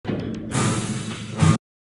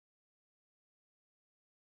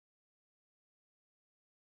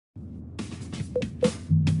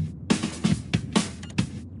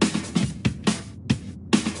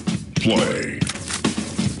Play.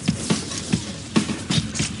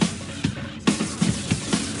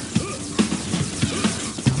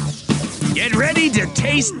 Get ready to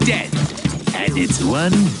taste death. And it's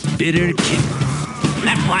one bitter kill.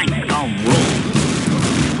 That flank don't roll.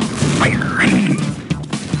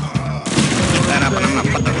 Set up and I'm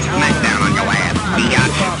gonna put the smack down on your ass,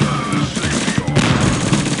 biatch.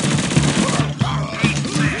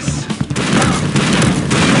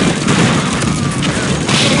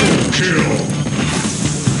 Kill.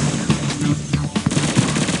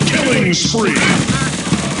 Killing spree.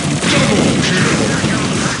 Double kill.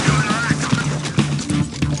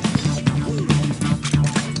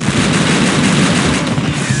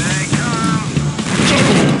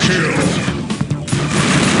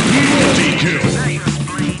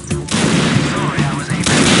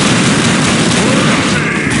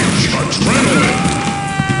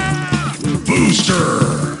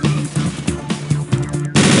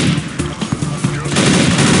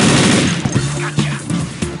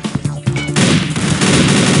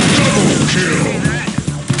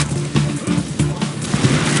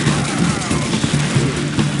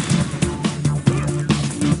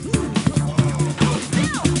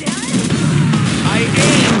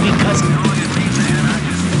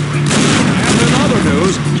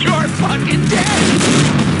 You're fucking dead!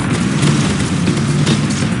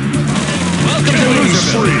 Welcome to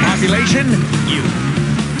Loserville, population. You.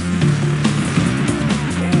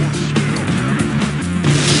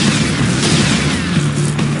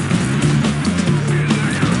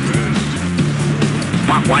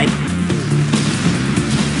 Fuck wipe.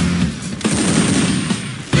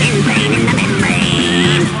 Insane in the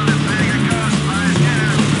membrane.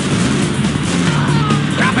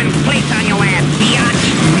 Dropping plates on your ass, biatch.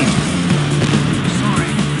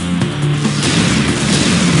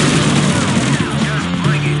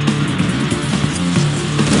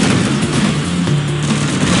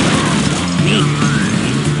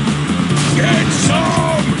 Get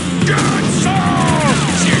some! Get some!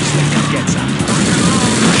 Seriously, come get some.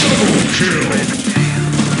 Double kill.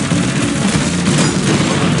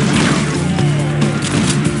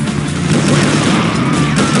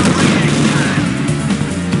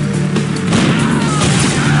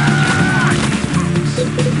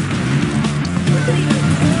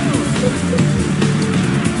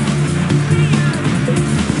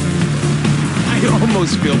 I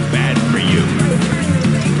almost feel bad for you.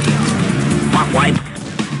 Fuck wipe.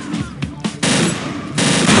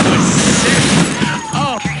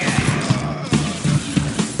 Oh.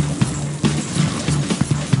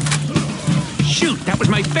 Shoot, that was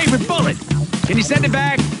my favorite bullet. Can you send it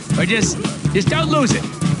back? Or just don't lose it.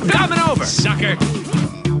 I'm coming over, sucker.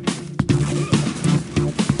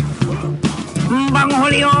 Bang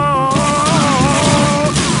Julio!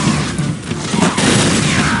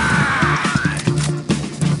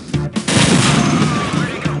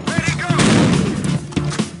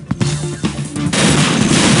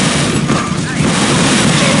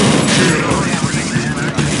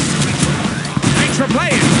 Thanks for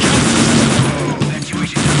playing.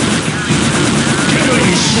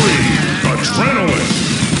 Killing spree. Adrenaline.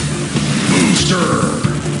 Booster.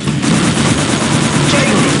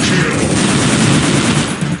 Double kill.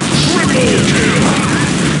 Triple kill.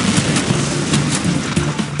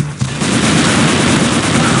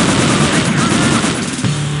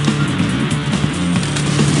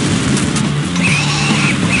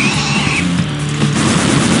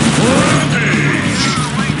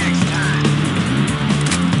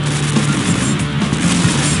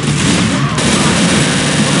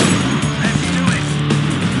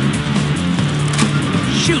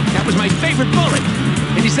 Shoot, that was my favorite bullet.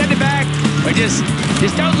 Can you send it back? Or just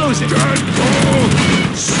don't lose it. Deadpool.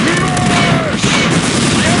 Smash.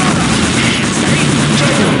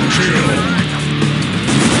 Double kill.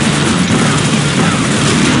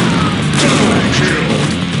 Double kill.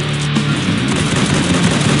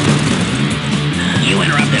 You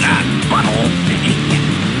interrupted us, butthole.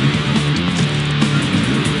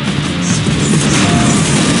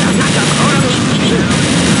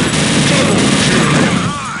 Double kill.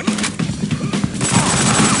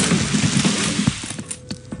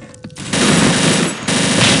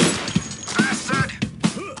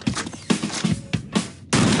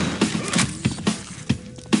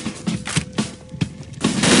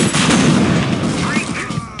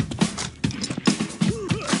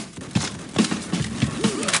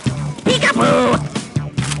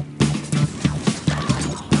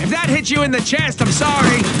 If that hit you in the chest, I'm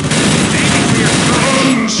sorry.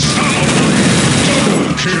 Unstoppable.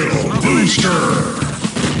 Double kill. Booster.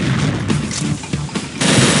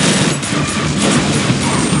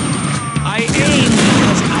 I aim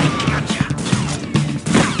because I can.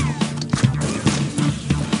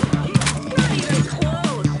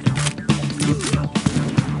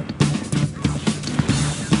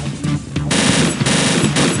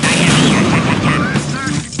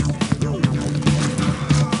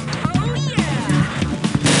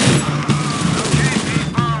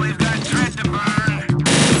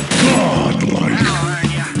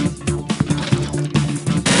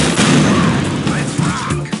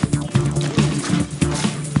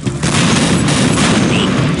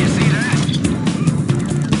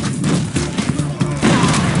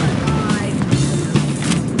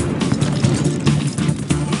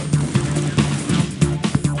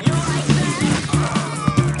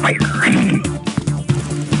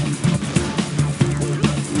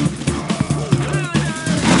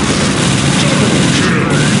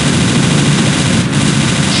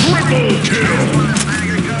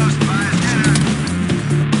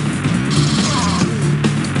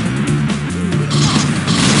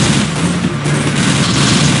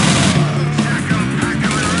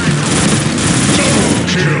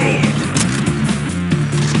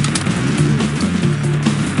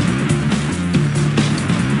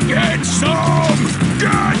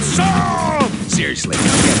 chocolate.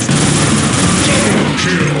 Now get some. Double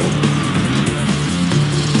kill.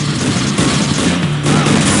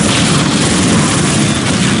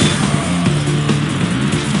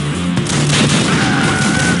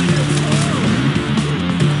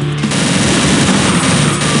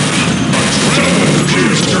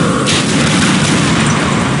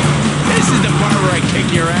 This is the part where I kick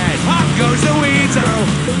your ass. Pop goes the weasel.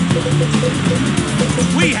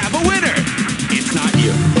 We have a winner. It's not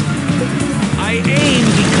you. I aim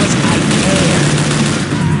because I care.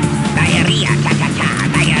 Diarrhea, cha-cha-cha.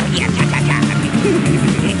 Diarrhea, cha-cha-cha.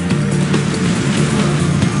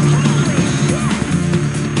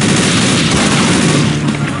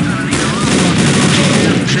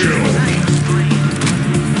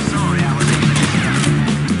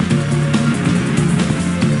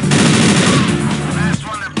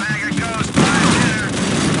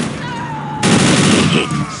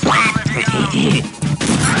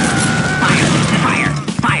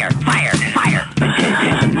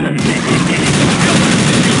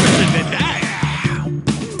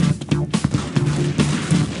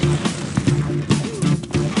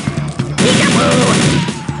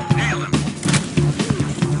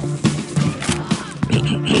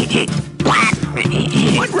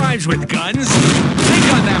 What rhymes with guns?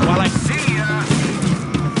 Think on that while I see ya.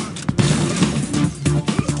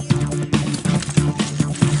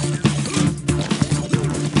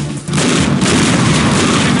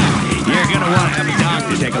 You're gonna want to have a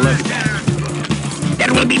doctor take a look at that.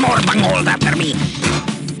 There will be more bungholes after me.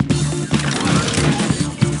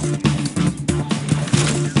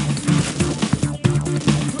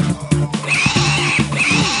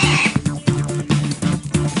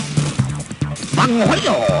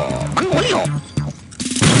 Bangholio! Bangholio!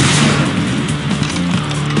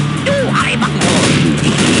 Do I bunghole?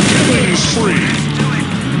 Killing spree.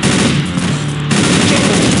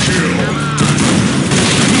 Double kill.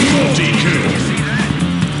 Multi-kill.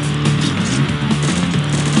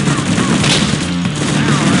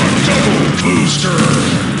 A double booster.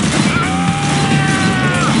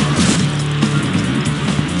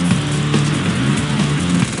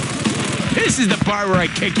 This is the part where I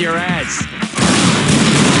kick your ass.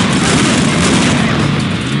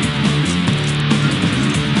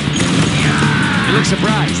 You look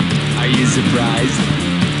surprised. Are you surprised?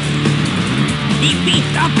 The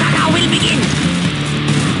feast of Gaga will begin!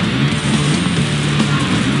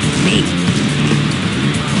 Me?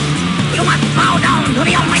 You must bow down to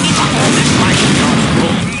the almighty bunghole and fight your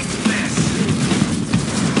rule.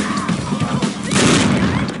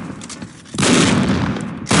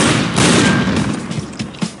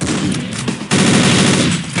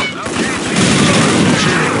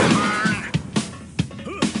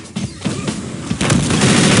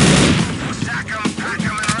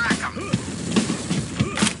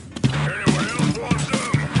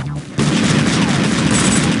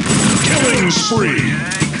 Spree.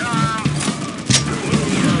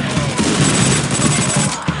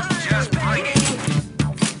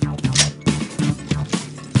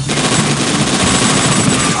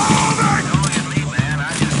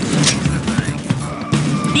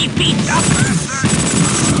 Defeat up!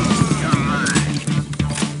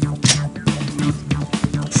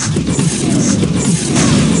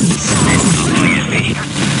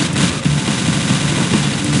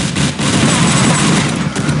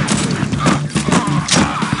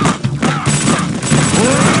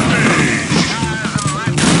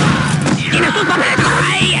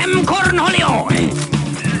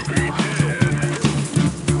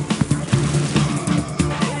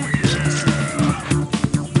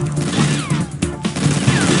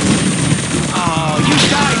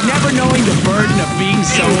 Knowing the burden of being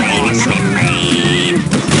so awesome.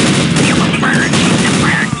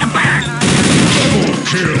 Double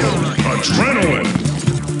kill. Adrenaline.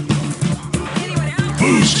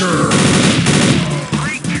 Booster.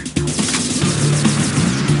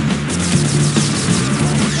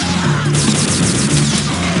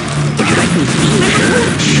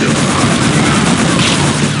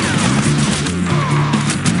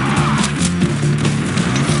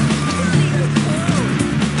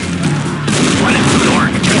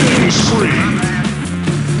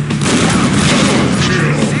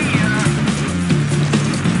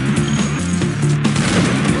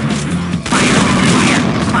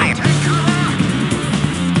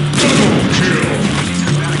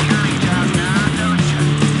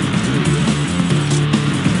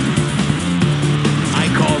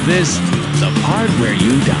 This the part where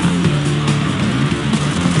you die.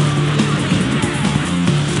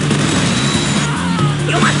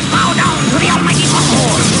 You must bow down to the almighty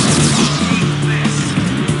bunghole.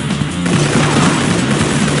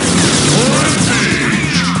 Rampage.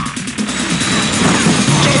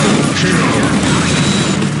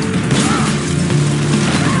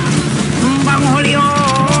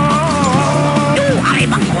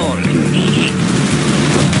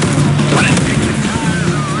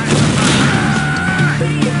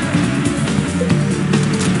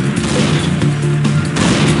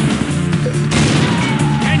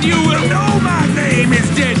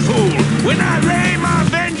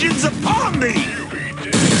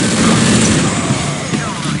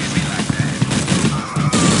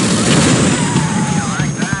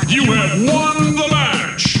 have won